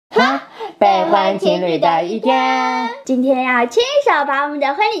悲欢情侣的一天。今天要亲手把我们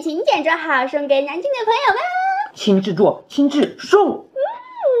的婚礼请柬做好，送给南京的朋友们。亲自做，亲自送。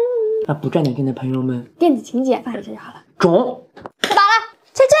那不赚你钱的朋友们，电子请柬放一下就好了。中。吃饱了，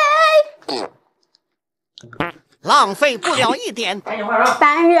切切。浪费不了一点。赶紧化妆。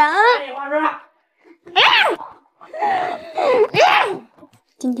烦人。赶紧化妆。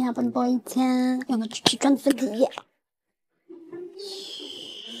今天要奔波一天，让我去赚分体。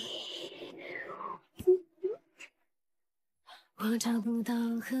我找不到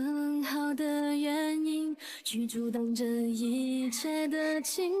很好的原因去阻挡这一切的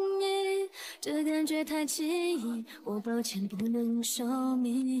情谊，这感觉太奇异，我抱歉不能说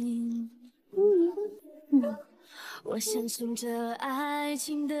明。我相信这爱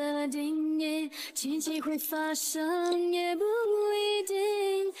情的定义，奇迹会发生也不一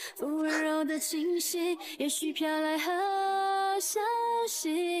定。不温柔的清晰，也许飘来好消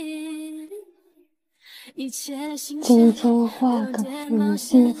息。一切新鲜天画个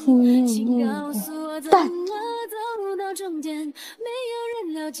心心念念的蛋。走到终点，没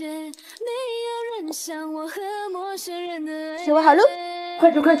有人了解，没有人像我和陌生人的爱。准备好喽！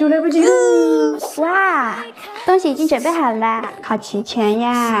快就来不及了！哇，东西已经准备好了，好齐全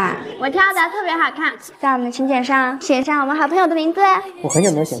呀！我挑的特别好看，在我们的请柬上写上我们好朋友的名字。我很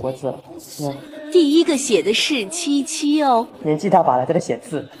久没有写过字了，第一个写的是77哦，年纪大把了，在这写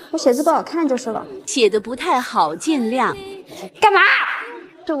字。我写字不好看就是了，写的不太好，见谅。干嘛？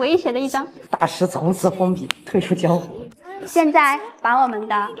这唯一写的一张。大师从此封笔，退出江湖。现在把我们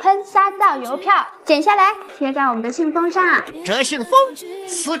的喷砂皂邮票剪下来，贴在我们的信封上。折信封，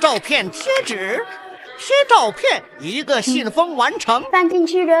撕照片贴纸，贴照片，一个信封完成。放进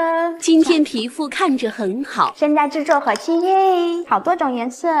去了。今天皮肤看着很好，现在制作火漆印，好多种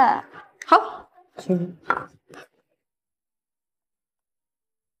颜色。好，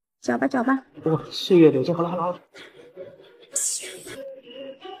搅吧搅吧。哇，岁月流金，好了。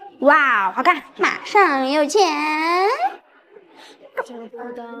哇，好看，马上有钱。这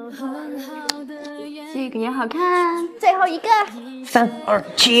个也好看，最后一个。3、2、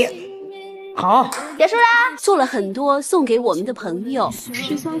7，好，结束啦。做了很多送给我们的朋友，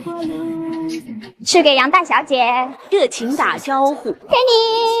是给杨大小姐，热情打招呼。给你，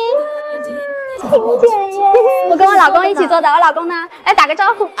请柬耶！我跟我老公一起做的，我老公呢，来打个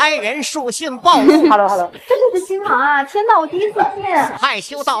招呼。爱人书信报复。Hello。这是新郎啊！天哪，我第一次见。害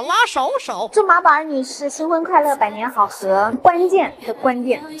羞到拉手。祝马宝儿女士新婚快乐，百年好合。关键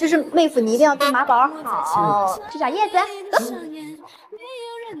就是妹夫你一定要对马宝儿好。去找叶子。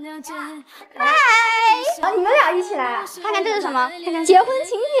嗨，你们俩一起来啊？看看这是什么？看看结婚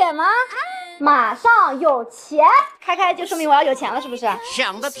请柬吗？马上有钱，开就说明我要有钱了，是不是？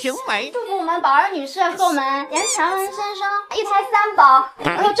想得挺美。祝福我们宝儿女士和我们杨长文先生一胎3宝，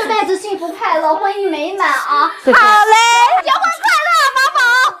然后这辈子幸福快乐，婚姻美满啊！好嘞，结婚快乐，马宝。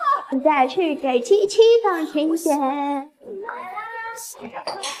现在去给七七放请柬。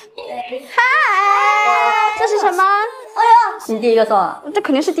嗨，这是什么？哎呦，你第一个送，这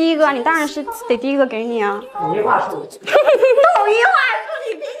肯定是第一个啊！你当然是得第一个给你啊！统一话术。统一话术，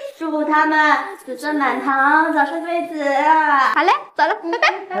你祝福他们子孙满堂，早生贵子。好嘞，走了，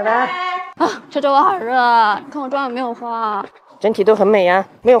拜拜。啊，这周我好热，你看我妆有没有花？整体都很美呀，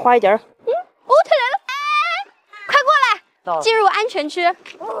没有花一点。他来了，哎，快过来，进入安全区。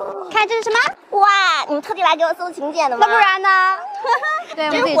看这是什么？哇，你们特地来给我送请柬的吗？那不然呢？对，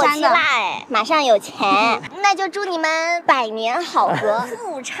我自己粘的。哎，马上有钱，那就祝你们百年好合，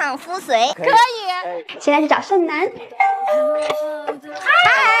夫唱妇随。可以。现在去找盛男。嗨，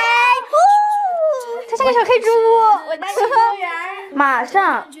它像个小黑猪。我带你去公园。马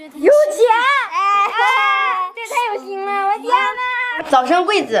上有钱。这也太有心了，我天哪！早生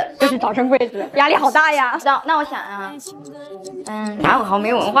贵子，就是早生贵子，压力好大呀。那我想啊，哪有好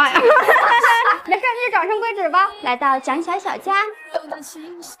没文化呀？没事，那就早生贵子吧。来到蒋小小家，嗨，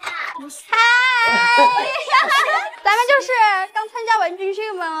咱们就是刚参加完军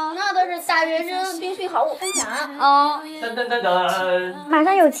训嘛，那都是大学生军训好物分享。哦，马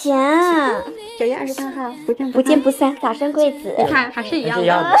上有钱，9月28号不见不散，早生贵子。看还是一样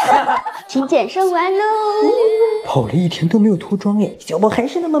的。请柬送完喽。跑了一天都没有脱妆哎，小宝还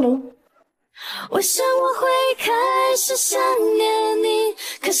是那么萌。我想我会开始想念你，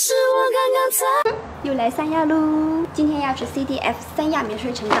可是我刚刚才又来三亚喽！今天要去 CDF 三亚免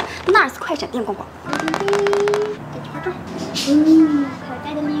税城的 NARS 快闪店逛逛。给化妆。可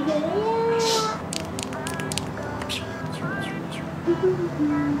爱的一个人呀！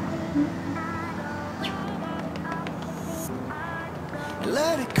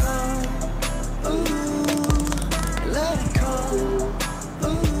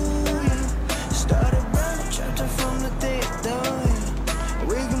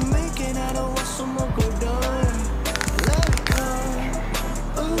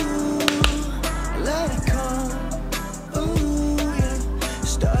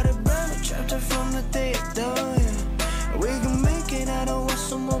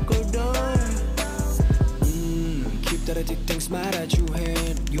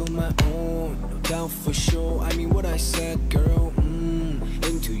 for sure. I mean what I said, girl.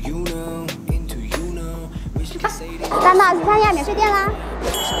 Into you now, into you now. Wish you could say that. 3到13亚免税店啦！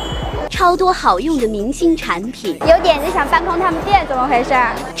超多好用的明星产品，有点子想搬空他们店，怎么回事？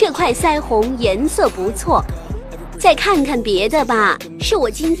这块腮红颜色不错。再看看别的吧，是我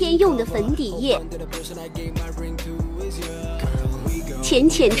今天用的粉底液，浅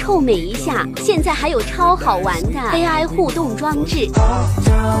浅臭美一下。现在还有超好玩的 AI 互动装置。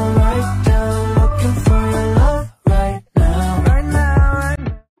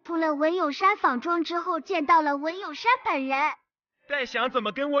出了文咏珊仿妆之后，见到了文咏珊本人。在想怎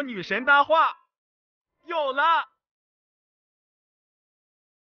么跟我女神搭话，有了。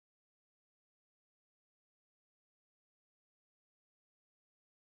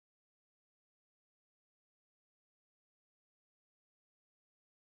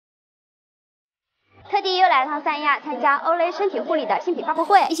特地又来了趟3亚，参加欧蕾身体护理的新品发布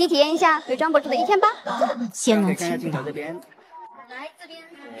会，一起体验一下伪装博主的一天吧。先来镜头这边，来这边。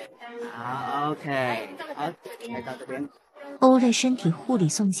好 ，OK， 好，来到这边。欧蕾身体护理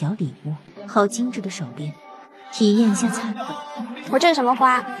送小礼物，好精致的手链，体验一下擦粉。我这是什么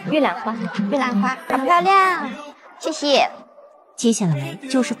花？玉兰花，玉兰花，好漂亮，谢谢。接下来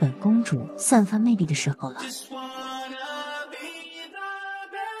就是本公主散发魅力的时候了。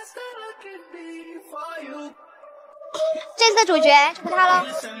这次的主角就是她喽。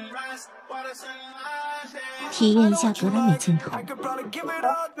体验一下格莱美镜头。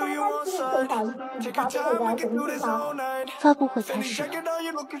发布会开始了。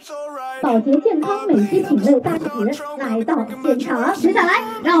保洁健康美肌品类大使来到现场，接下来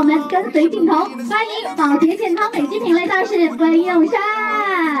让我们跟随镜头，欢迎保洁健康美肌品类大使文咏珊。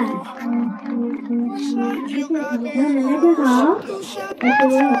大家好，我是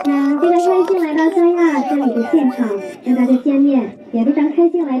文咏珊，非常开心来到3亚这里的现场，跟大家见面，也非常开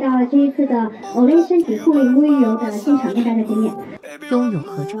心来到了这一次的欧蕾身体护理沐浴油的现场跟大家见面。拥有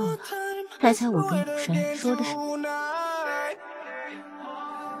合照了，猜猜我跟咏珊说的什么？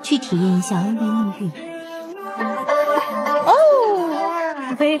去体验一下欧蕾沐浴。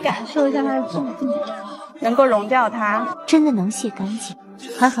哦，可以感受一下它的质地，能够溶掉它，真的能卸干净，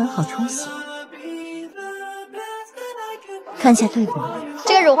还很好冲洗。看下对比，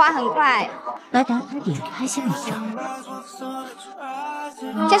这个乳化很快，来打卡点拍些美照。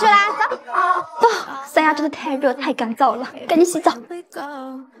结束啦，走。3亚真的太热太干燥了，赶紧洗澡。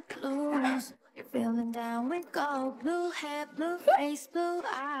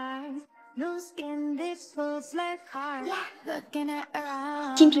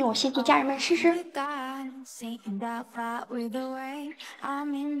精品我先替家人们试试。淡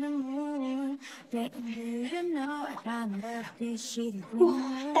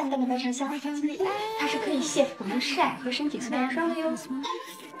淡的白檀香，它是可以卸防晒和身体催眠霜的哟。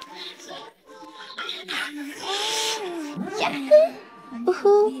呀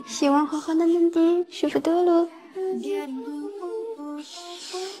呼，洗完滑滑嫩嫩的，舒服多了。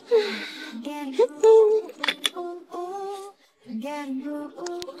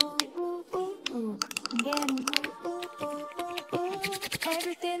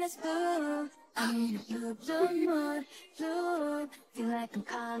I'm in a blue, blue mood, blue. Feel like I'm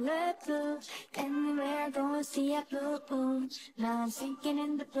color blue. Anywhere I go, I see a blue moon. Now I'm sinking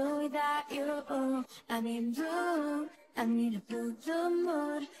in the blue without you. I'm in blue. I'm in a blue, blue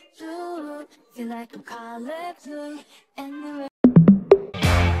mood, blue. Feel like I'm color blue. Anywhere